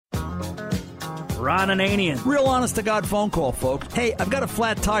Ron Ananian. Real honest-to-God phone call, folks. Hey, I've got a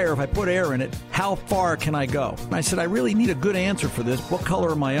flat tire. If I put air in it, how far can I go? And I said, I really need a good answer for this. What color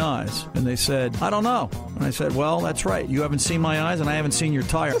are my eyes? And they said, I don't know. And I said, well, that's right. You haven't seen my eyes, and I haven't seen your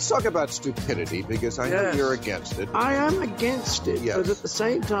tire. Let's talk about stupidity, because I know you're against it. I am against it, but at the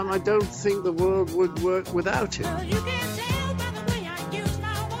same time, I don't think the world would work without it.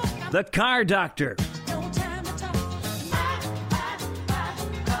 The Car Doctor.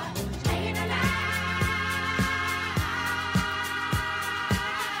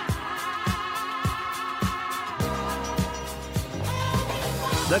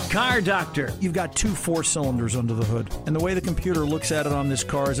 The Car Doctor. You've got 2 4-cylinders under the hood. And the way the computer looks at it on this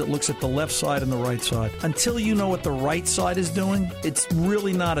car is it looks at the left side and the right side. Until you know what the right side is doing, it's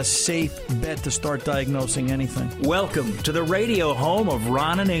really not a safe bet to start diagnosing anything. Welcome to the radio home of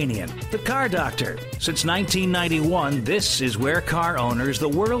Ron Ananian, the Car Doctor. Since 1991, this is where car owners the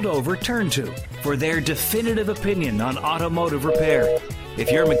world over turn to for their definitive opinion on automotive repair. If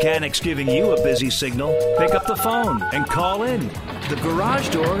your mechanic's giving you a busy signal, pick up the phone and call in. The garage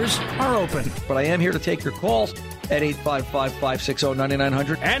doors are open. But I am here to take your calls at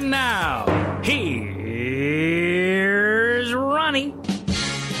 855-560-9900. And now, here's Ronnie.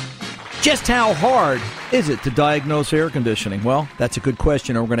 Just how hard is it to diagnose air conditioning? Well, that's a good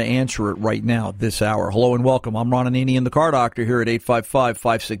question, and we're going to answer it right now, this hour. Hello and welcome. I'm Ron Ananian, the Car Doctor, here at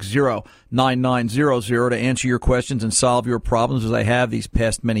 855-560-9900 to answer your questions and solve your problems, as I have these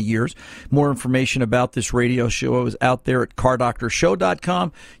past many years. More information about this radio show is out there at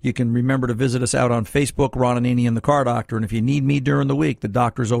cardoctorshow.com. You can remember to visit us out on Facebook, Ron Ananian, the Car Doctor. And if you need me during the week, the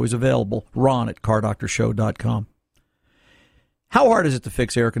doctor's always available, Ron at cardoctorshow.com. How hard is it to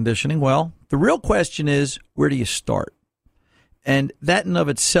fix air conditioning? Well, the real question is, where do you start? And that in of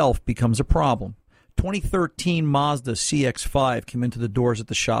itself becomes a problem. 2013 Mazda CX-5 came into the doors at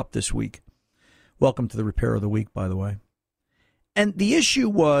the shop this week. Welcome to the Repair of the Week, by the way. And the issue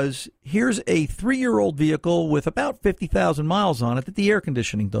was, here's a 3-year-old vehicle with about 50,000 miles on it that the air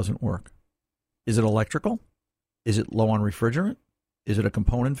conditioning doesn't work. Is it electrical? Is it low on refrigerant? Is it a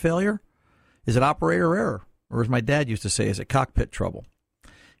component failure? Is it operator error? Or as my dad used to say, is it cockpit trouble?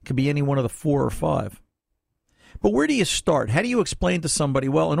 It could be any one of the 4 or 5. But where do you start? How do you explain to somebody,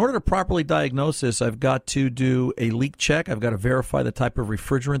 well, in order to properly diagnose this, I've got to do a leak check. I've got to verify the type of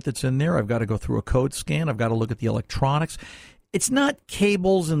refrigerant that's in there. I've got to go through a code scan. I've got to look at the electronics. It's not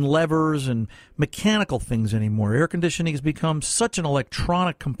cables and levers and mechanical things anymore. Air conditioning has become such an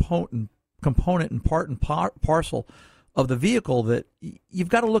electronic component and part and parcel of the vehicle that you've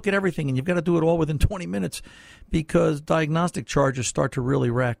got to look at everything, and you've got to do it all within 20 minutes because diagnostic charges start to really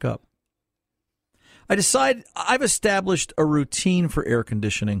rack up. I've established a routine for air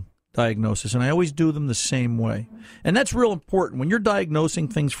conditioning diagnosis, and I always do them the same way. And that's real important when you're diagnosing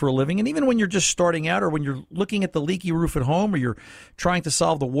things for a living, and even when you're just starting out or when you're looking at the leaky roof at home or you're trying to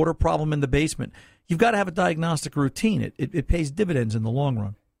solve the water problem in the basement. You've got to have a diagnostic routine. It pays dividends in the long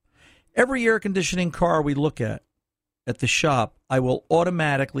run. Every air conditioning car we look at the shop, I will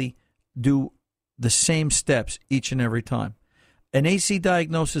automatically do the same steps each and every time. An AC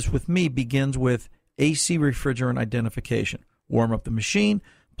diagnosis with me begins with AC refrigerant identification. Warm up the machine,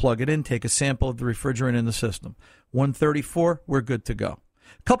 plug it in, take a sample of the refrigerant in the system. 134, we're good to go.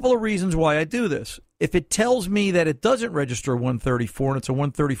 A couple of reasons why I do this. If it tells me that it doesn't register 134 and it's a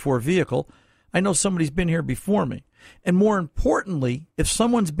 134 vehicle, I know somebody's been here before me. And more importantly, if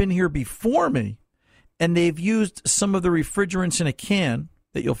someone's been here before me, and they've used some of the refrigerants in a can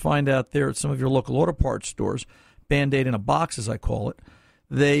that you'll find out there at some of your local auto parts stores, Band-Aid in a box, as I call it,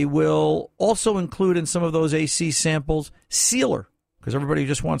 they will also include in some of those AC samples sealer, because everybody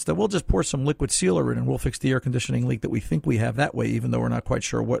just wants that. We'll just pour some liquid sealer in and we'll fix the air conditioning leak that we think we have that way, even though we're not quite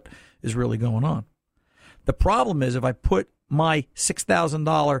sure what is really going on. The problem is if I put my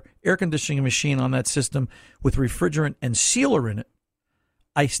 $6,000 air conditioning machine on that system with refrigerant and sealer in it,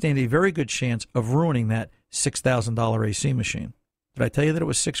 I stand a very good chance of ruining that $6,000 AC machine. Did I tell you that it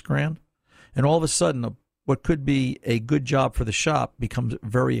was $6,000? And all of a sudden, what could be a good job for the shop becomes a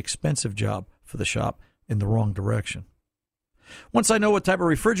very expensive job for the shop in the wrong direction. Once I know what type of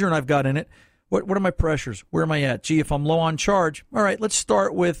refrigerant I've got in it, what are my pressures? Where am I at? Gee, if I'm low on charge, all right, let's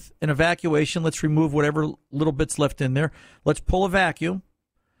start with an evacuation. Let's remove whatever little bits left in there. Let's pull a vacuum.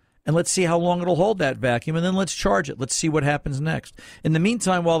 And let's see how long it'll hold that vacuum, and then let's charge it. Let's see what happens next. In the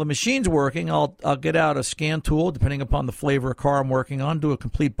meantime, while the machine's working, I'll get out a scan tool, depending upon the flavor of car I'm working on, do a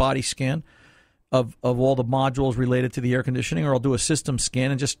complete body scan of all the modules related to the air conditioning, or I'll do a system scan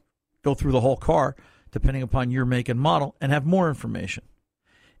and just go through the whole car, depending upon your make and model, and have more information.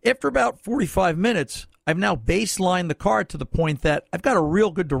 After about 45 minutes, I've now baselined the car to the point that I've got a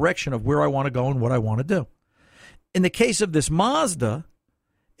real good direction of where I want to go and what I want to do. In the case of this Mazda,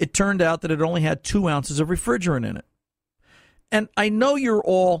 it turned out that it only had 2 ounces of refrigerant in it. And I know you're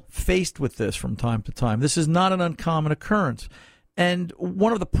all faced with this from time to time. This is not an uncommon occurrence. And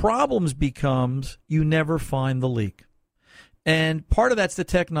one of the problems becomes you never find the leak. And part of that's the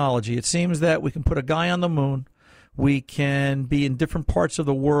technology. It seems that we can put a guy on the moon. We can be in different parts of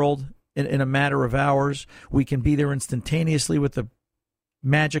the world in a matter of hours. We can be there instantaneously with the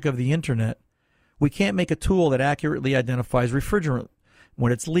magic of the internet. We can't make a tool that accurately identifies refrigerant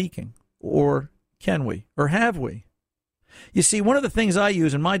when it's leaking. Or can we? Or have we? You see, one of the things I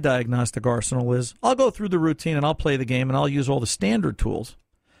use in my diagnostic arsenal is I'll go through the routine and I'll play the game and I'll use all the standard tools.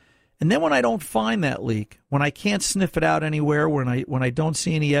 And then when I don't find that leak, when I can't sniff it out anywhere, when I don't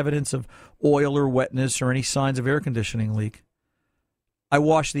see any evidence of oil or wetness or any signs of air conditioning leak, I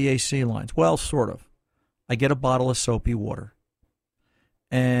wash the AC lines. Well, sort of. I get a bottle of soapy water.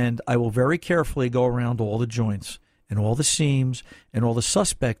 And I will very carefully go around all the joints and all the seams and all the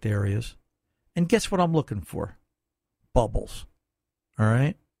suspect areas. And guess what I'm looking for? Bubbles. All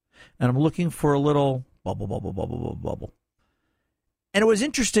right? And I'm looking for a little bubble. And it was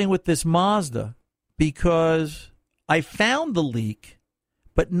interesting with this Mazda because I found the leak,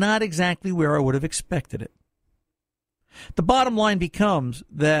 but not exactly where I would have expected it. The bottom line becomes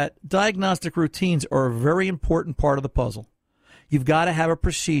that diagnostic routines are a very important part of the puzzle. You've got to have a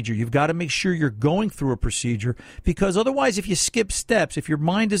procedure. You've got to make sure you're going through a procedure because otherwise if you skip steps, if your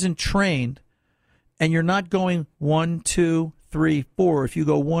mind isn't trained, and you're not going 1, 2, 3, 4. If you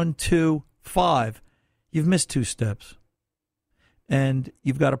go 1, 2, 5, you've missed 2 steps. And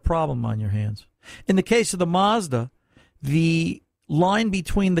you've got a problem on your hands. In the case of the Mazda, the line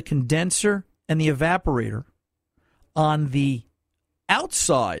between the condenser and the evaporator on the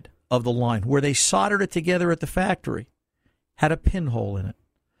outside of the line, where they soldered it together at the factory, had a pinhole in it.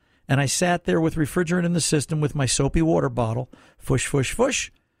 And I sat there with refrigerant in the system with my soapy water bottle,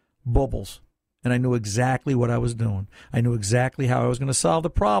 fush, bubbles. And I knew exactly what I was doing. I knew exactly how I was going to solve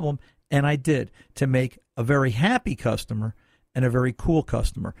the problem, and I did, to make a very happy customer and a very cool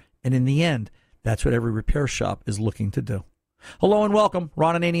customer. And in the end, that's what every repair shop is looking to do. Hello and welcome.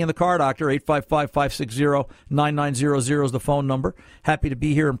 Ron Ananian, the Car Doctor. 855-560-9900 is the phone number. Happy to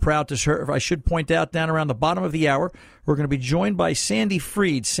be here and proud to serve. I should point out, down around the bottom of the hour, we're going to be joined by Sandy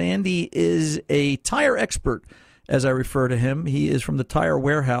Freed. Sandy is a tire expert, as I refer to him. He is from the Tire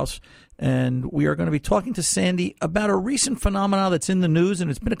Warehouse. And we are going to be talking to Sandy about a recent phenomenon that's in the news, and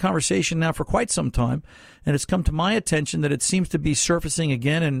it's been a conversation now for quite some time. And it's come to my attention that it seems to be surfacing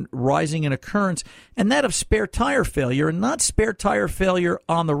again and rising in occurrence, and that of spare tire failure, and not spare tire failure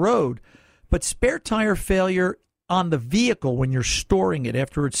on the road, but spare tire failure on the vehicle when you're storing it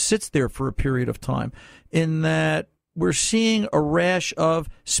after it sits there for a period of time, in that we're seeing a rash of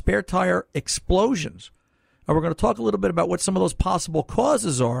spare tire explosions. And we're going to talk a little bit about what some of those possible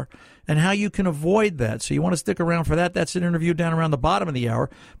causes are and how you can avoid that. So you want to stick around for that. That's an interview down around the bottom of the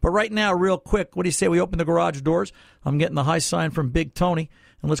hour. But right now, real quick, what do you say we open the garage doors? I'm getting the high sign from Big Tony.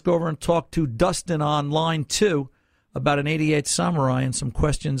 And let's go over and talk to Dustin on line 2 about an 88 Samurai and some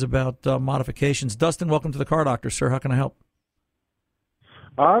questions about modifications. Dustin, welcome to the Car Doctor, sir. How can I help?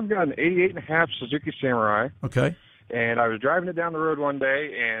 I've got an 88.5 Suzuki Samurai. Okay. And I was driving it down the road one day,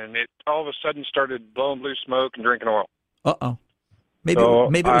 and it all of a sudden started blowing blue smoke and drinking oil. Uh-oh. Maybe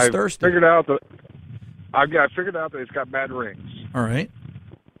it was thirsty. I figured out that it's got bad rings. All right.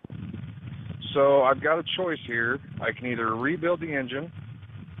 So I've got a choice here. I can either rebuild the engine,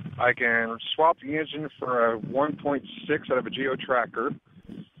 I can swap the engine for a 1.6 out of a Geo Tracker,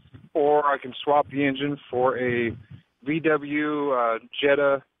 or I can swap the engine for a VW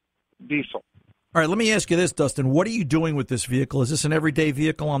Jetta diesel. All right, let me ask you this, Dustin. What are you doing with this vehicle? Is this an everyday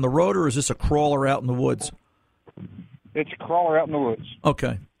vehicle on the road, or is this a crawler out in the woods? It's a crawler out in the woods.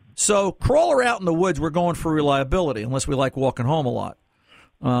 Okay. So crawler out in the woods, we're going for reliability, unless we like walking home a lot.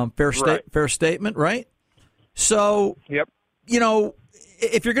 Fair statement, right? So, yep. You know,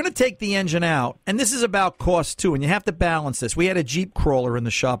 if you're going to take the engine out, and this is about cost too, and you have to balance this. We had a Jeep crawler in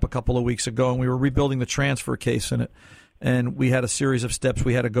the shop a couple of weeks ago, and we were rebuilding the transfer case in it. And we had a series of steps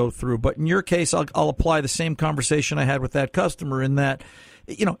we had to go through. But in your case, I'll apply the same conversation I had with that customer in that,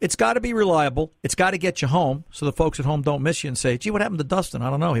 you know, it's got to be reliable. It's got to get you home so the folks at home don't miss you and say, gee, what happened to Dustin?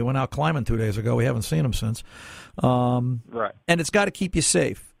 I don't know. He went out climbing 2 days ago. We haven't seen him since. Right. And it's got to keep you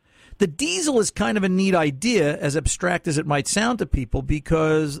safe. The diesel is kind of a neat idea, as abstract as it might sound to people,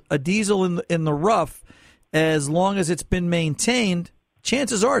 because a diesel in the rough, as long as it's been maintained,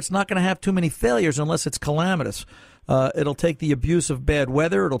 chances are it's not going to have too many failures unless it's calamitous. It'll take the abuse of bad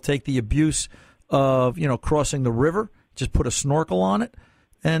weather. It'll take the abuse of, crossing the river. Just put a snorkel on it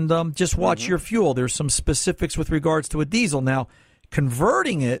and just watch your fuel. There's some specifics with regards to a diesel. Now,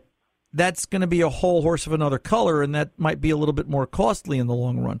 converting it, that's going to be a whole horse of another color, and that might be a little bit more costly in the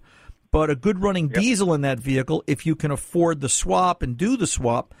long run. But a good running diesel in that vehicle, if you can afford the swap and do the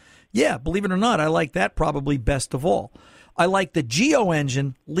swap, yeah, believe it or not, I like that probably best of all. I like the Geo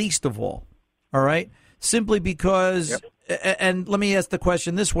engine least of all, right? Simply because, and let me ask the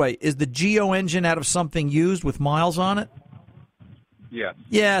question this way, is the Geo engine out of something used with miles on it? Yeah.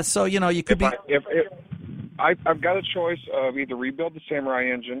 Yeah, so, you could I've got a choice of either rebuild the Samurai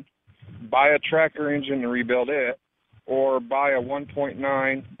engine, buy a tracker engine and rebuild it, or buy a 1.9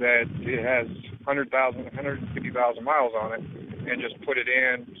 that it has 150,000 miles on it, and just put it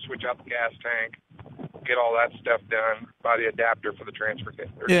in, switch out the gas tank, get all that stuff done, buy the adapter for the transmission.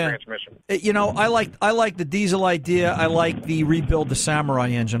 I like the diesel idea. I like the rebuild the Samurai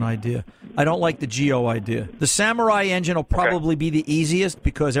engine idea. I don't like the Geo idea. The Samurai engine will probably be the easiest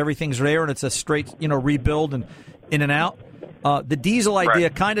because everything's there and it's a straight, rebuild and in and out. The diesel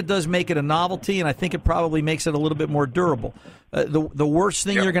idea kind of does make it a novelty, and I think it probably makes it a little bit more durable. The worst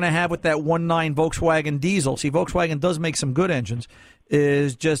thing you're going to have with that 1.9 Volkswagen diesel, see, Volkswagen does make some good engines,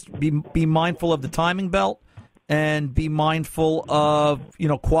 is just be mindful of the timing belt and be mindful of,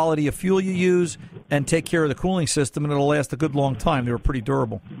 quality of fuel you use and take care of the cooling system, and it'll last a good long time. They were pretty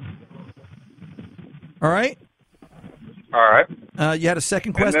durable. All right? All right. You had a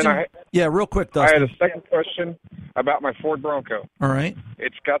second question? Real quick, Dustin. I had a second question about my Ford Bronco. All right.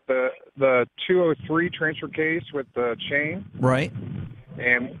 It's got the 203 transfer case with the chain. Right.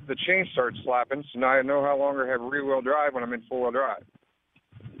 And the chain starts slapping, so now I no longer have rear-wheel drive when I'm in four-wheel drive.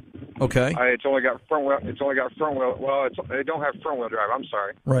 Okay. It's only got front wheel. Well, they don't have front-wheel drive. I'm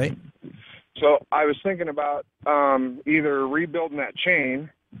sorry. Right. So I was thinking about either rebuilding that chain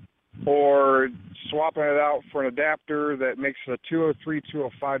or swapping it out for an adapter that makes a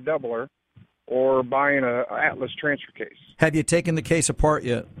 203-205 doubler, or buying an Atlas transfer case. Have you taken the case apart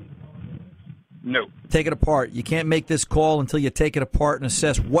yet? No. Take it apart. You can't make this call until you take it apart and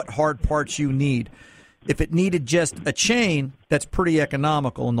assess what hard parts you need. If it needed just a chain, that's pretty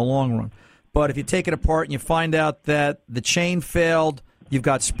economical in the long run. But if you take it apart and you find out that the chain failed, you've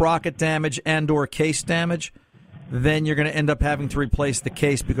got sprocket damage and or case damage, then you're going to end up having to replace the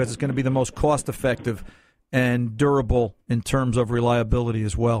case because it's going to be the most cost-effective and durable in terms of reliability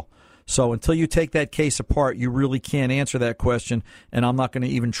as well. So until you take that case apart, you really can't answer that question, and I'm not going to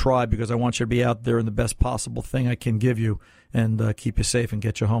even try because I want you to be out there in the best possible thing I can give you and keep you safe and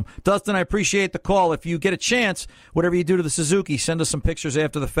get you home. Dustin, I appreciate the call. If you get a chance, whatever you do to the Suzuki, send us some pictures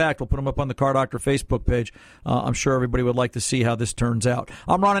after the fact. We'll put them up on the Car Doctor Facebook page. I'm sure everybody would like to see how this turns out.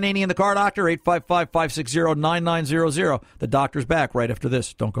 I'm Ron Ananian, the Car Doctor, 855-560-9900. The doctor's back right after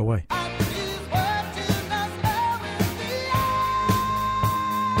this. Don't go away.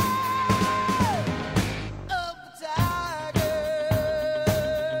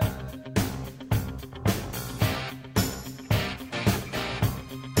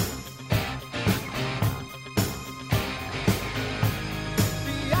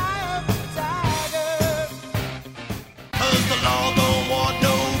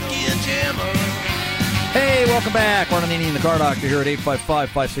 Welcome back. Ron Ananian, the Car Doctor, here at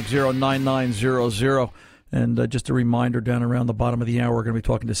 855-560-9900. And just a reminder, down around the bottom of the hour, we're going to be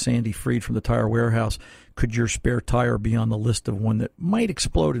talking to Sandy Freed from the Tire Warehouse. Could your spare tire be on the list of one that might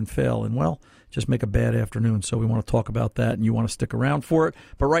explode and fail? And, well, just make a bad afternoon. So we want to talk about that, and you want to stick around for it.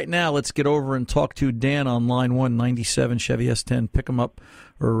 But right now, let's get over and talk to Dan on line 197 Chevy S10 pick-em-up,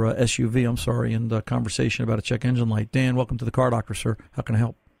 or SUV, I'm sorry, and a conversation about a check engine light. Dan, welcome to the Car Doctor, sir. How can I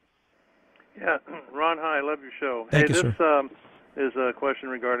help? Yeah, Ron, hi, I love your show. Thank you, this sir. Is a question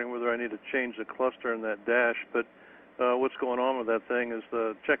regarding whether I need to change the cluster in that dash, but what's going on with that thing is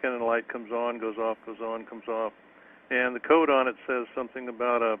the check engine light comes on, goes off, goes on, comes off, and the code on it says something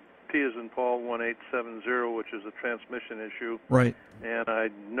about a P as in Paul 1870, which is a transmission issue. Right. And I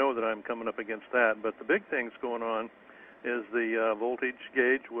know that I'm coming up against that, but the big thing's going on is the voltage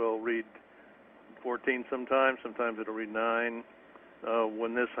gauge will read 14 sometimes it'll read 9.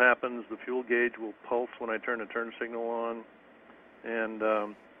 When this happens, the fuel gauge will pulse when I turn the turn signal on, and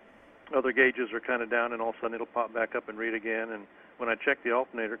other gauges are kind of down, and all of a sudden it'll pop back up and read again. And when I check the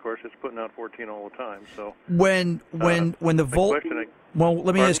alternator, of course, it's putting out 14 all the time. So when the volt,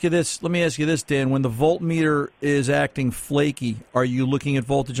 let me ask you this, Dan. When the voltmeter is acting flaky, are you looking at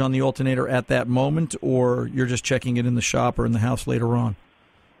voltage on the alternator at that moment, or you're just checking it in the shop or in the house later on?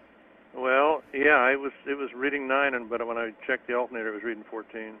 Well, Yeah, it was reading 9, but when I checked the alternator, it was reading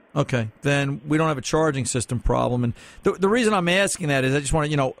 14. Okay, then we don't have a charging system problem. And the reason I'm asking that is I just want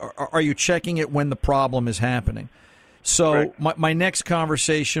to, are you checking it when the problem is happening? So right. my next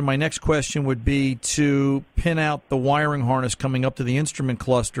question would be to pin out the wiring harness coming up to the instrument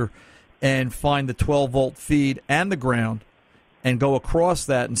cluster and find the 12-volt feed and the ground and go across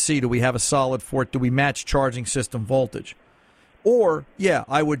that and see, do we have a solid for it? Do we match charging system voltage? Or, yeah,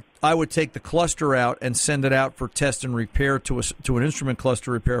 I would take the cluster out and send it out for test and repair to an instrument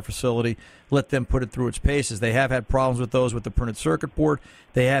cluster repair facility, let them put it through its paces. They have had problems with those with the printed circuit board.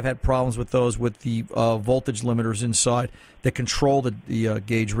 They have had problems with those with the voltage limiters inside that control the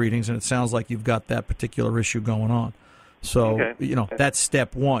gauge readings, and it sounds like you've got that particular issue going on. So, that's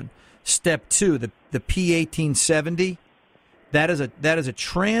step one. Step two, the P1870, that is a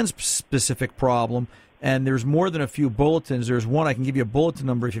trans-specific problem. And there's more than a few bulletins. There's one, I can give you a bulletin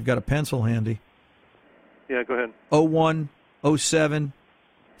number if you've got a pencil handy. Yeah, go ahead. 01, 07,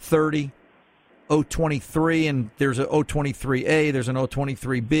 30, 023, and there's a 023A, there's an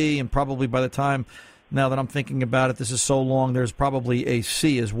 023B, and probably by the time, now that I'm thinking about it, this is so long, there's probably a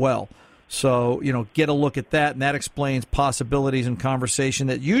C as well. So, get a look at that, and that explains possibilities in conversation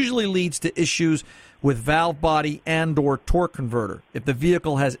that usually leads to issues with valve body and or torque converter. If the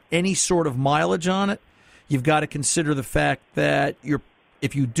vehicle has any sort of mileage on it, you've got to consider the fact that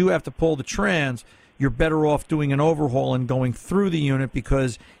if you do have to pull the trans, you're better off doing an overhaul and going through the unit,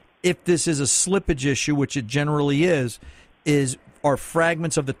 because if this is a slippage issue, which it generally are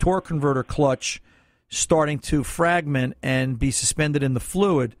fragments of the torque converter clutch starting to fragment and be suspended in the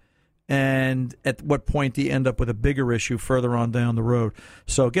fluid, and at what point do you end up with a bigger issue further on down the road?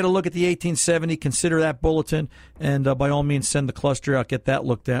 So get a look at the 1870, consider that bulletin, and by all means send the cluster out, get that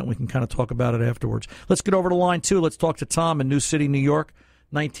looked at, and we can kind of talk about it afterwards. Let's get over to line 2. Let's talk to Tom in New City, New York,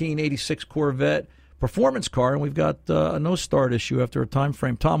 1986 Corvette performance car, and we've got a no-start issue after a time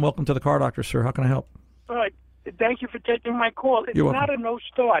frame. Tom, welcome to the Car Doctor, sir. How can I help? All right. Thank you for taking my call. It's You're not welcome. a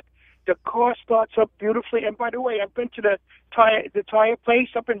no-start. The car starts up beautifully. And by the way, I've been to the tire place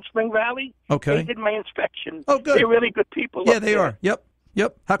up in Spring Valley. Okay. They did my inspection. Oh, good. They're really good people. Yeah, up they there. are. Yep.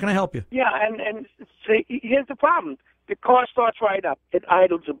 How can I help you? Yeah, and see, here's the problem. The car starts right up. It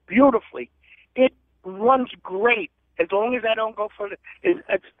idles beautifully. It runs great as long as I don't go for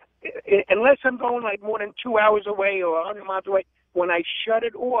unless I'm going like more than 2 hours away or 100 miles away. When I shut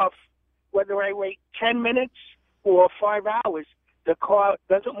it off, whether I wait 10 minutes or 5 hours, the car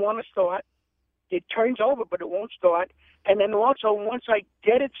doesn't want to start. It turns over, but it won't start. And then also, once I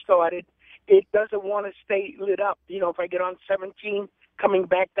get it started, it doesn't want to stay lit up. If I get on 17, coming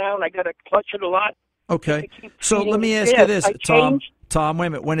back down, I got to clutch it a lot. Okay. So let me ask you this, Tom. Tom, wait a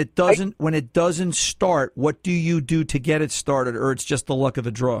minute. When it doesn't start, what do you do to get it started, or it's just the luck of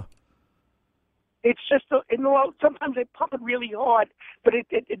the draw? It's just sometimes I pump it really hard, but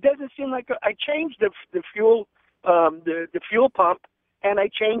it doesn't seem like I changed the fuel. The fuel pump, and I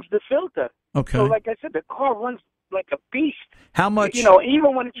changed the filter. Okay. So, like I said, the car runs like a beast. How much?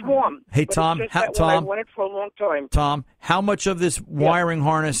 Even when it's warm. Hey, but Tom. It's just I run it for a long time. Tom, how much of this wiring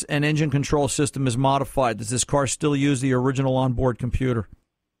harness and engine control system is modified? Does this car still use the original onboard computer?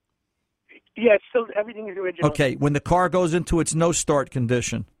 Yeah, still everything is original. Okay. When the car goes into its no start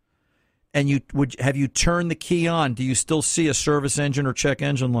condition, and have you turned the key on? Do you still see a service engine or check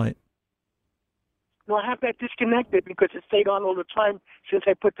engine light? No, I have that disconnected because it stayed on all the time since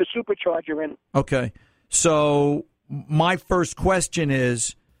I put the supercharger in. Okay. So my first question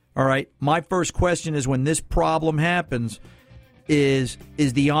is, when this problem happens, is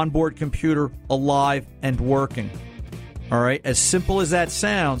the onboard computer alive and working? All right. As simple as that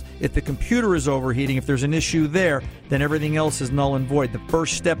sounds, if the computer is overheating, if there's an issue there, then everything else is null and void. The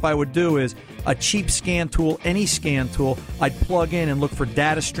first step I would do is a cheap scan tool, any scan tool, I'd plug in and look for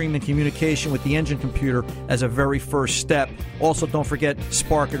data stream and communication with the engine computer as a very first step. Also, don't forget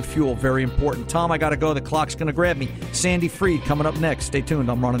spark and fuel, very important. Tom, I got to go. The clock's going to grab me. Sandy Freed coming up next. Stay tuned.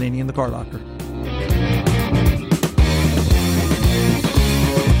 I'm Ron Ananian, the Car Doctor.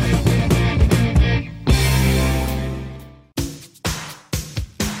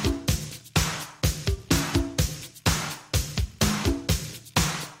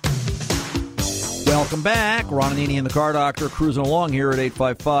 Welcome back. Ron Ananian, the Car Doctor, cruising along here at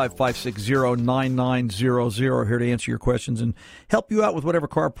 855-560-9900. Here to answer your questions and help you out with whatever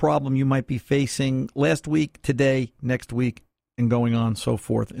car problem you might be facing last week, today, next week, and going on so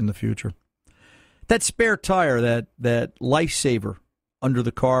forth in the future. That spare tire, that lifesaver under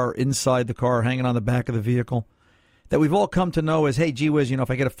the car, inside the car, hanging on the back of the vehicle, that we've all come to know as, hey, gee whiz, if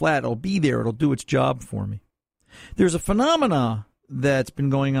I get a flat, it'll be there. It'll do its job for me. There's a phenomena that's been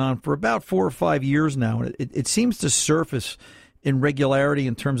going on for about 4 or 5 years now. It seems to surface in regularity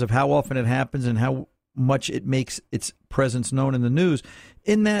in terms of how often it happens and how much it makes its presence known in the news,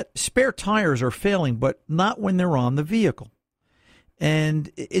 in that spare tires are failing, but not when they're on the vehicle. And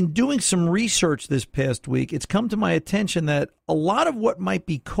in doing some research this past week, it's come to my attention that a lot of what might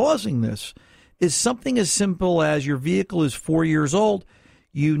be causing this is something as simple as your vehicle is 4 years old,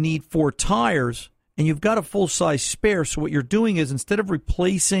 you need 4 tires, and you've got a full-size spare. So what you're doing is, instead of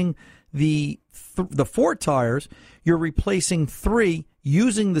replacing the 4 tires, you're replacing 3,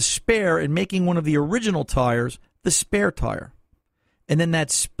 using the spare and making one of the original tires the spare tire. And then that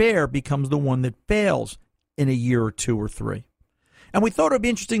spare becomes the one that fails in a year or 2 or 3. And we thought it would be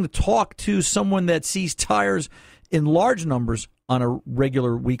interesting to talk to someone that sees tires in large numbers on a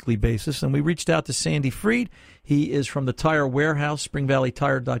regular weekly basis. And we reached out to Sandy Freed. He is from the Tire Warehouse,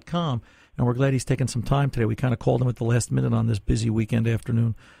 SpringValleyTire.com. And we're glad he's taken some time today. We kind of called him at the last minute on this busy weekend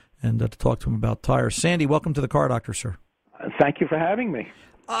afternoon and to talk to him about tires. Sandy, welcome to the Car Doctor, sir. Thank you for having me.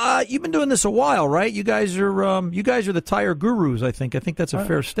 You've been doing this a while, right? You guys are the tire gurus, I think. I think that's a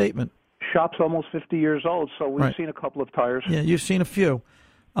fair statement. Shop's almost 50 years old, so we've seen a couple of tires. Yeah, you've seen a few.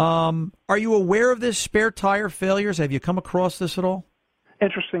 Are you aware of this, spare tire failures? Have you come across this at all?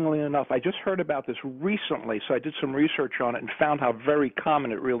 Interestingly enough, I just heard about this recently, so I did some research on it and found how very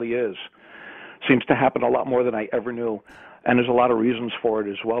common it really is. Seems to happen a lot more than I ever knew, and there's a lot of reasons for it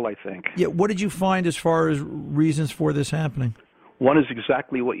as well, I think. Yeah, what did you find as far as reasons for this happening? One is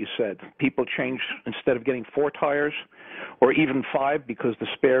exactly what you said. People change, instead of getting 4 tires or even 5, because the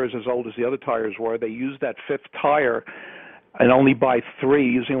spare is as old as the other tires were, they use that 5th tire and only buy 3,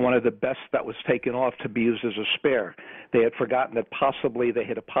 using one of the best that was taken off to be used as a spare. They had forgotten that possibly they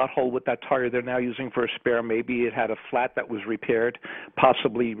hit a pothole with that tire they're now using for a spare. Maybe it had a flat that was repaired,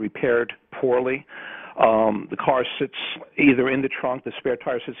 possibly repaired poorly. The car sits either in the trunk, the spare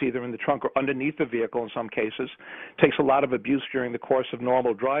tire sits either in the trunk or underneath the vehicle in some cases. Takes a lot of abuse during the course of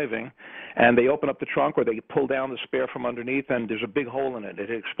normal driving, and they open up the trunk or they pull down the spare from underneath, and there's a big hole in it. It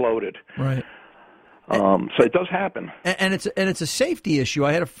exploded. Right. So it does happen. And it's a safety issue.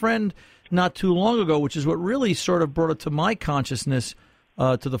 I had a friend not too long ago, which is what really sort of brought it to my consciousness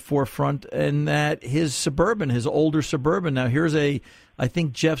to the forefront, and that his Suburban, his older Suburban, now here's I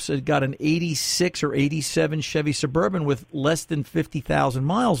think Jeff's got an 86 or 87 Chevy Suburban with less than 50,000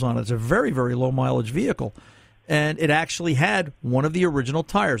 miles on it. It's a very, very low mileage vehicle. And it actually had one of the original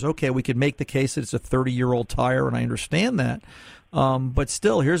tires. Okay, we could make the case that it's a 30-year-old tire, and I understand that. But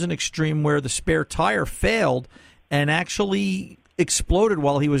still, here's an extreme where the spare tire failed and actually exploded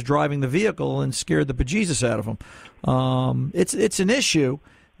while he was driving the vehicle and scared the bejesus out of him. It's an issue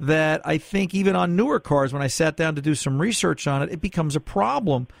that I think even on newer cars, when I sat down to do some research on it, it becomes a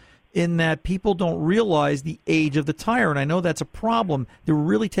problem in that people don't realize the age of the tire. And I know that's a problem. They're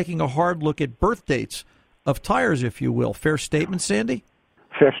really taking a hard look at birth dates of tires, if you will. Fair statement, Sandy?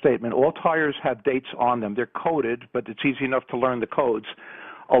 Fair statement. All tires have dates on them. They're coded, but it's easy enough to learn the codes.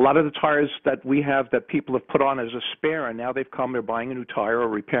 A lot of the tires that we have that people have put on as a spare, and now they've come, they're buying a new tire or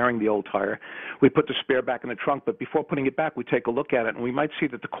repairing the old tire. We put the spare back in the trunk, but before putting it back, we take a look at it, and we might see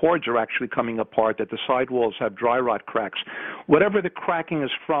that the cords are actually coming apart, that the sidewalls have dry rot cracks. Whatever the cracking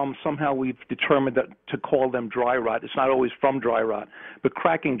is from, somehow we've determined that to call them dry rot. It's not always from dry rot, but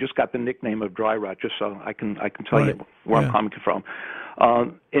cracking just got the nickname of dry rot, just so I can tell you where I'm coming from.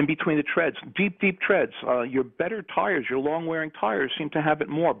 In between the treads, deep treads, your better tires, your long-wearing tires seem to have it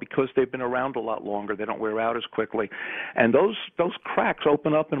more because they've been around a lot longer. They don't wear out as quickly. And those cracks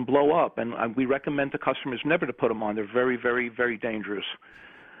open up and blow up, and we recommend to customers never to put them on. They're very, very, very dangerous.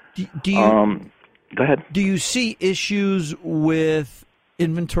 Do you, go ahead. Do you see issues with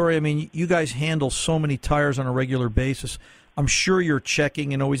inventory? I mean, you guys handle so many tires on a regular basis. I'm sure you're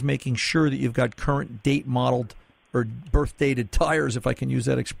checking and always making sure that you've got current date modeled or birth-dated tires, if I can use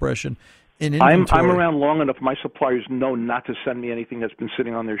that expression, in inventory. I'm around long enough. My suppliers know not to send me anything that's been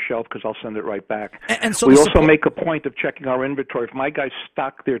sitting on their shelf because I'll send it right back. And so we also make a point of checking our inventory. If my guys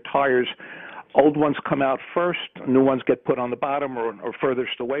stock their tires, old ones come out first, new ones get put on the bottom or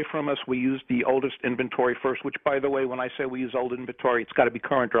furthest away from us. We use the oldest inventory first, which, by the way, when I say we use old inventory, it's got to be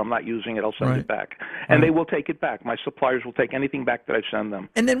current or I'm not using it. I'll send it back. And they will take it back. My suppliers will take anything back that I send them.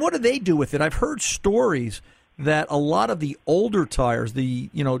 And then what do they do with it? I've heard stories that a lot of the older tires, the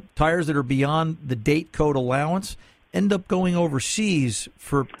tires that are beyond the date code allowance, end up going overseas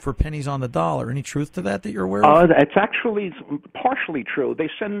for pennies on the dollar. Any truth to that you're aware of? It's actually partially true. They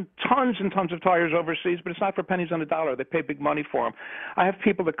send tons and tons of tires overseas, but it's not for pennies on the dollar. They pay big money for them. I have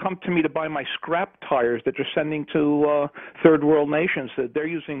people that come to me to buy my scrap tires that they're sending to third world nations. That they're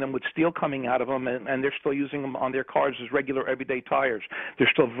using them with steel coming out of them, and they're still using them on their cars as regular everyday tires. They're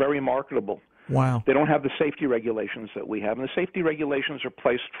still very marketable. Wow. They don't have the safety regulations that we have, and the safety regulations are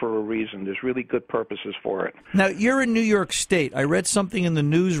placed for a reason. There's really good purposes for it. Now, you're in New York State. I read something in the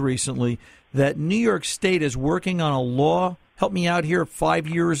news recently that New York State is working on a law. Help me out here, 5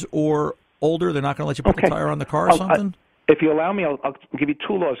 years or older, they're not going to let you put the tire on the car or something? If you allow me, I'll give you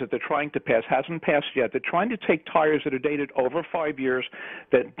two laws that they're trying to pass. Hasn't passed yet. They're trying to take tires that are dated over 5 years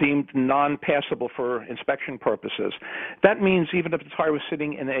that deemed non-passable for inspection purposes. That means even if the tire was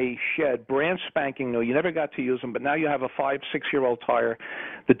sitting in a shed, brand spanking new, you never got to use them, but now you have a 5-6 year old tire.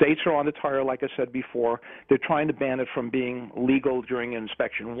 The dates are on the tire, like I said before. They're trying to ban it from being legal during an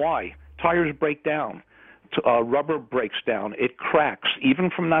inspection. Why? Tires break down. Rubber breaks down. It cracks, even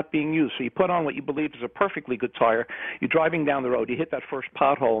from not being used. So you put on what you believe is a perfectly good tire. You're driving down the road. You hit that first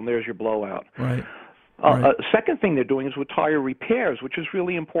pothole, and there's your blowout. Right. Second thing they're doing is with tire repairs, which is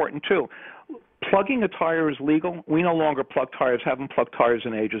really important, too. Plugging a tire is legal. We no longer plug tires, haven't plugged tires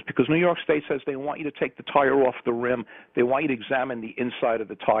in ages, because New York State says they want you to take the tire off the rim. They want you to examine the inside of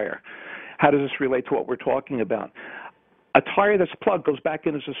the tire. How does this relate to what we're talking about? A tire that's plugged goes back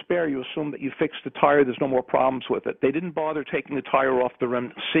in as a spare. You assume that you fixed the tire. There's no more problems with it. They didn't bother taking the tire off the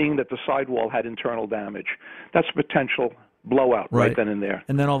rim, seeing that the sidewall had internal damage. That's a potential blowout right then and there.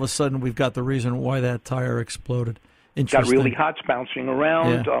 And then all of a sudden we've got the reason why that tire exploded. Got really hot, it's bouncing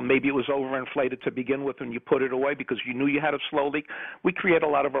around. Yeah. Maybe it was overinflated to begin with when you put it away because you knew you had a slow leak. We create a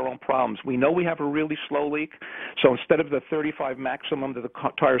lot of our own problems. We know we have a really slow leak, so instead of the 35 maximum that the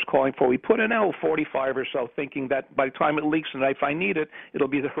tire's calling for, we put in 45 or so, thinking that by the time it leaks and if I need it, it'll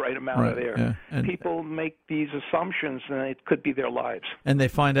be the right amount of air. Yeah. And people make these assumptions, and it could be their lives. And they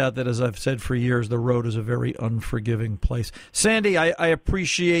find out that, as I've said for years, the road is a very unforgiving place. Sandy, I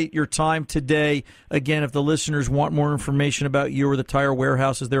appreciate your time today. Again, if the listeners want more information about you or the Tire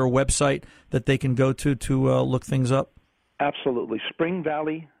Warehouse, is there a website that they can go to look things up? Absolutely.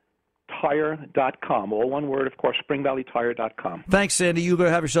 SpringValleyTire.com. All one word, of course, SpringValleyTire.com. Thanks, Sandy. You go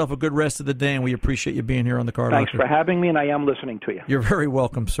have yourself a good rest of the day, and we appreciate you being here on The Car Doctor. Thanks for having me, and I am listening to you. You're very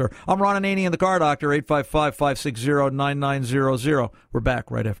welcome, sir. I'm Ron Ananian, The Car Doctor, 855-560-9900. We're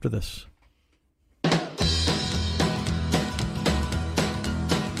back right after this.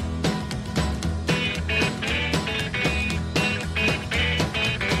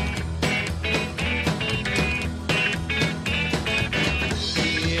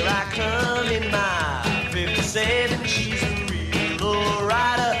 She's a real low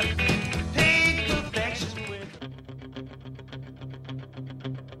rider. Pink perfection with.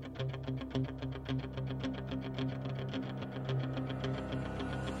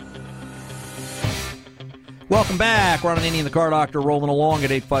 Welcome back. Ron Ananian, The Car Doctor, rolling along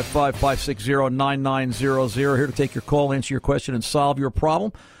at 855-560-9900. Here to take your call, answer your question, and solve your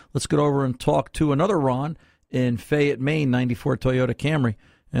problem. Let's get over and talk to another Ron in Fayette, Maine, 94 Toyota Camry.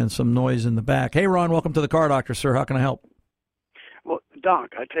 And some noise in the back. Hey, Ron, welcome to The Car Doctor, sir. How can I help? Well, Doc,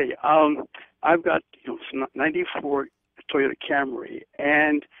 I tell you, I've got 94 Toyota Camry,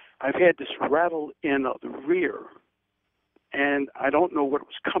 and I've had this rattle in the rear, and I don't know what it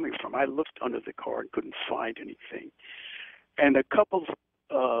was coming from. I looked under the car and couldn't find anything. And a couple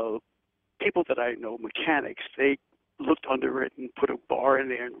of people that I know, mechanics, they looked under it and put a bar in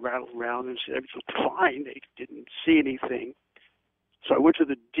there and rattled around and said everything was fine. They didn't see anything. So I went to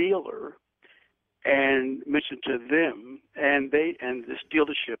the dealer and mentioned to them, and this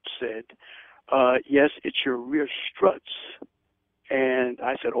dealership said, yes, it's your rear struts. And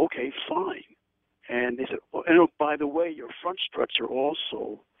I said, okay, fine. And they said, oh, and by the way, your front struts are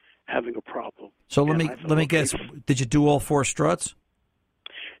also having a problem. So let me guess. Did you do all four struts?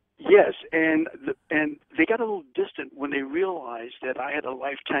 Yes, and they got a little distant when they realized that I had a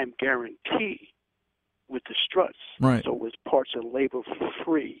lifetime guarantee with the struts. Right. So it was parts and labor for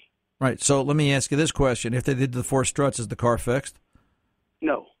free. Right. So let me ask you this question. If they did the four struts, is the car fixed?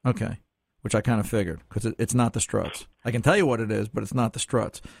 No. Okay. Which I kind of figured, because it's not the struts. I can tell you what it is, but it's not the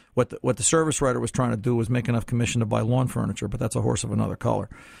struts. What the service writer was trying to do was make enough commission to buy lawn furniture, but that's a horse of another color.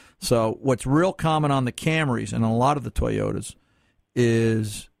 So what's real common on the Camrys and a lot of the Toyotas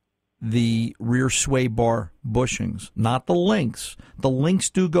is the rear sway bar bushings, not the links. The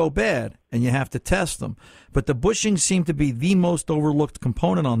links do go bad, and you have to test them. But the bushings seem to be the most overlooked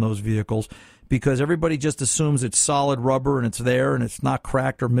component on those vehicles because everybody just assumes it's solid rubber and it's there and it's not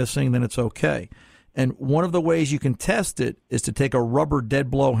cracked or missing, then it's okay. And one of the ways you can test it is to take a rubber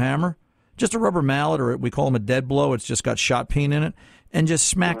dead blow hammer, just a rubber mallet, or we call them a dead blow. It's just got shot peen in it, and just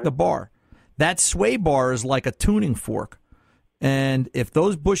smack the bar. That sway bar is like a tuning fork. And if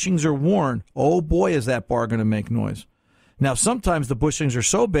those bushings are worn, oh boy, is that bar going to make noise. Now, sometimes the bushings are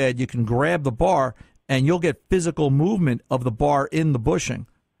so bad you can grab the bar and you'll get physical movement of the bar in the bushing.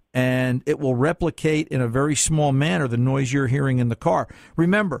 And it will replicate in a very small manner the noise you're hearing in the car.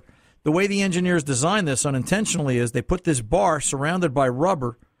 Remember, the way the engineers designed this unintentionally is they put this bar surrounded by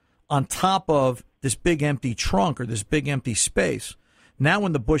rubber on top of this big empty trunk or this big empty space. Now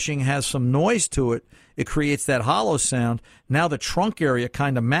when the bushing has some noise to it, it creates that hollow sound. Now the trunk area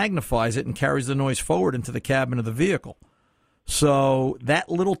kind of magnifies it and carries the noise forward into the cabin of the vehicle. So that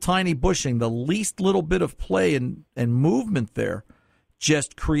little tiny bushing, the least little bit of play and movement there,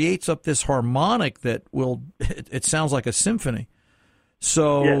 just creates up this harmonic that will, it sounds like a symphony.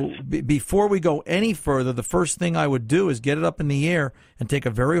 So before we go any further, the first thing I would do is get it up in the air and take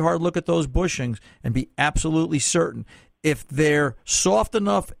a very hard look at those bushings and be absolutely certain. If they're soft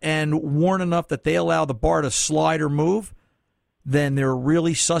enough and worn enough that they allow the bar to slide or move, then they're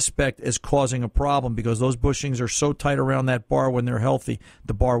really suspect as causing a problem because those bushings are so tight around that bar when they're healthy,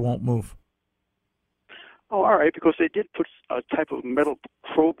 the bar won't move. Oh, all right, because they did put a type of metal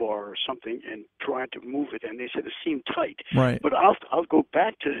crowbar or something and tried to move it, and they said it seemed tight. Right. But I'll go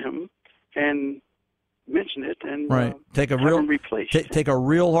back to him and mention it and take a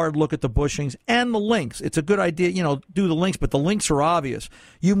real hard look at the bushings and the links. It's a good idea, do the links, but the links are obvious.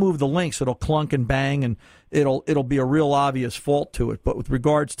 You move the links, it'll clunk and bang, and it'll be a real obvious fault to it. But with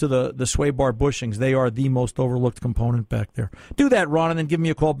regards to the sway bar bushings, they are the most overlooked component back there. Do that, Ron, and then give me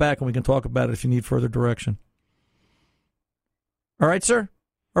a call back and we can talk about it if you need further direction. All right, sir?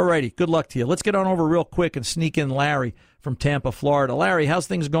 All righty. Good luck to you. Let's get on over real quick and sneak in Larry from Tampa, Florida. Larry, how's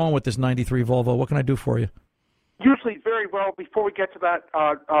things going with this 93 Volvo? What can I do for you? Usually very well. Before we get to that,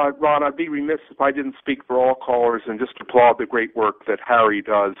 Ron, I'd be remiss if I didn't speak for all callers and just applaud the great work that Harry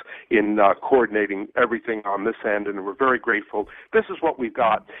does in coordinating everything on this end, and we're very grateful. This is what we've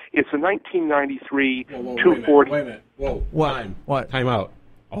got. It's a 1993 240. Wait a minute. Whoa. What? Time out.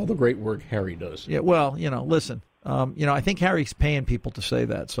 All the great work Harry does. Yeah, well, listen. I think Harry's paying people to say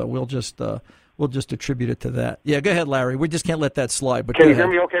that, so we'll just attribute it to that. Yeah, go ahead, Larry. We just can't let that slide. But can you hear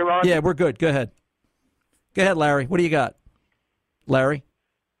me okay, Ron? Yeah, we're good. Go ahead. Go ahead, Larry. What do you got? Larry?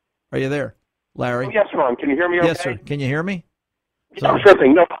 Are you there? Larry? Oh, yes, Ron. Can you hear me okay? Yes, sir. Can you hear me? Yeah, sure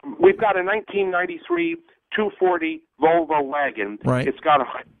thing. No, we've got a 1993 240 Volvo wagon. Right. It's got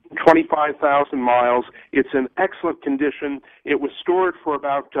 25,000 miles. It's in excellent condition. It was stored for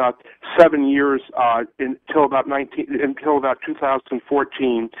about 7 years until about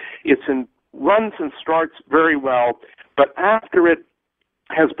 2014. Runs and starts very well, but after it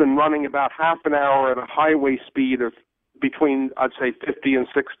has been running about half an hour at a highway speed of between, I'd say, 50 and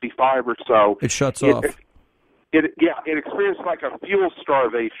 65 or so. It shuts off. It experienced like a fuel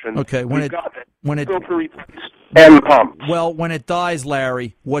starvation. Okay, when it filter replaced and the pump. Well, when it dies,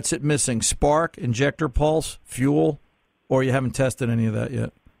 Larry, what's it missing? Spark, injector pulse, fuel, or you haven't tested any of that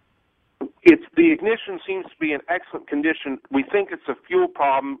yet? The ignition seems to be in excellent condition. We think it's a fuel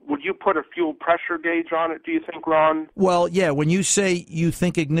problem. Would you put a fuel pressure gauge on it, do you think, Ron? Well, yeah, when you say you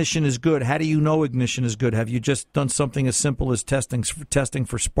think ignition is good, how do you know ignition is good? Have you just done something as simple as testing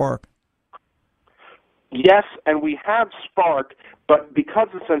for spark? Yes, and we have spark, but because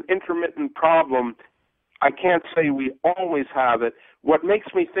it's an intermittent problem, I can't say we always have it. What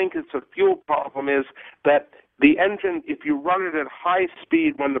makes me think it's a fuel problem is that the engine, if you run it at high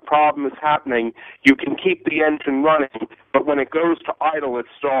speed when the problem is happening, you can keep the engine running, but when it goes to idle, it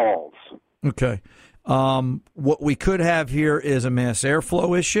stalls. Okay. What we could have here is a mass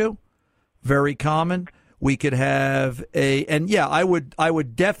airflow issue, very common. We could have I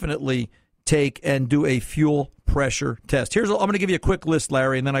would definitely take and do a fuel pressure test. I'm going to give you a quick list,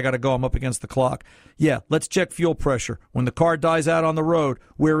 Larry, and then I got to go. I'm up against the clock. Yeah, let's check fuel pressure. When the car dies out on the road,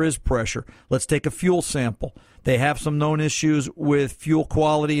 where is pressure? Let's take a fuel sample. They have some known issues with fuel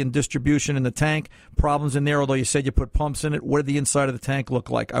quality and distribution in the tank. Problems in there, although you said you put pumps in it. What did the inside of the tank look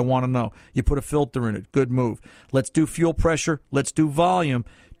like? I want to know. You put a filter in it. Good move. Let's do fuel pressure. Let's do volume.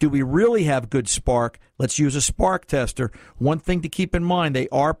 Do we really have good spark? Let's use a spark tester. One thing to keep in mind, they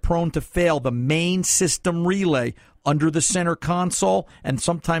are prone to fail. The main system relay under the center console, and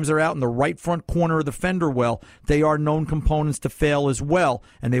sometimes they're out in the right front corner of the fender well. They are known components to fail as well,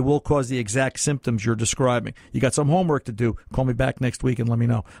 and they will cause the exact symptoms you're describing. You got some homework to do. Call me back next week and let me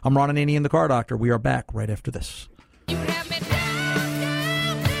know. I'm Ron Ananian, the Car Doctor. We are back right after this.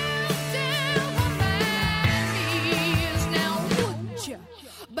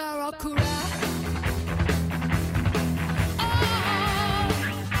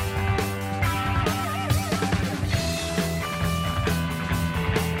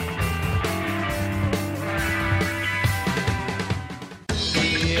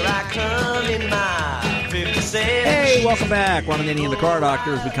 turning my 57. Hey, welcome back. Ron Ananian, the Car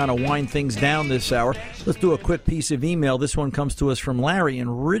Doctor, as we kind of wind things down this hour. Let's do a quick piece of email. This one comes to us from Larry in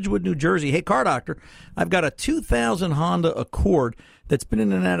Ridgewood, New Jersey. Hey, Car Doctor, I've got a 2000 Honda Accord that's been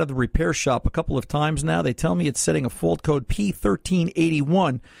in and out of the repair shop a couple of times now. They tell me it's setting a fault code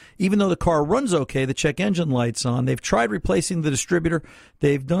P1381. Even though the car runs okay, the check engine light's on. They've tried replacing the distributor.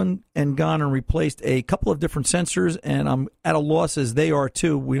 They've done and gone and replaced a couple of different sensors, and I'm at a loss as they are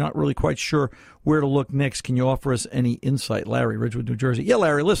too. We're not really quite sure where to look next. Can you offer us any insight? Larry, Ridgewood, New Jersey. Yeah,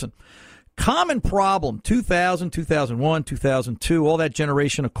 Larry, listen. Common problem, 2000, 2001, 2002, all that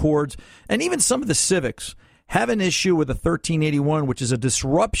generation Accords, and even some of the Civics have an issue with a 1381, which is a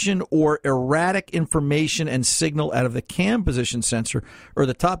disruption or erratic information and signal out of the cam position sensor or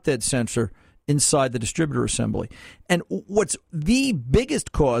the top dead sensor inside the distributor assembly. And what's the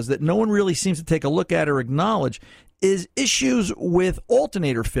biggest cause that no one really seems to take a look at or acknowledge is issues with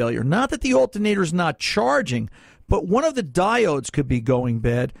alternator failure. Not that the alternator's not charging, but one of the diodes could be going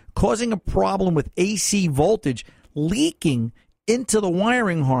bad, causing a problem with AC voltage leaking into the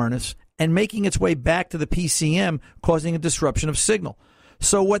wiring harness and making its way back to the PCM, causing a disruption of signal.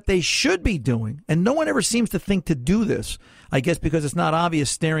 So what they should be doing, and no one ever seems to think to do this, I guess because it's not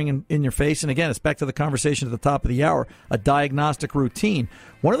obvious staring in your face, and again, it's back to the conversation at the top of the hour, a diagnostic routine.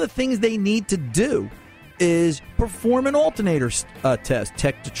 One of the things they need to do is perform an alternator test.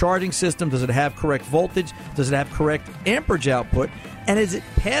 Check the charging system. Does it have correct voltage? Does it have correct amperage output? And is it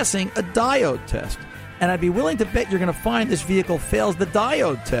passing a diode test? And I'd be willing to bet you're going to find this vehicle fails the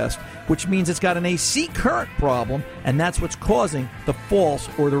diode test, which means it's got an AC current problem, and that's what's causing the false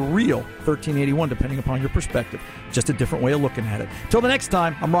or the real 1381, depending upon your perspective. Just a different way of looking at it. Till the next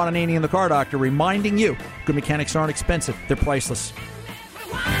time, I'm Ron Ananian, the Car Doctor, reminding you, good mechanics aren't expensive. They're priceless.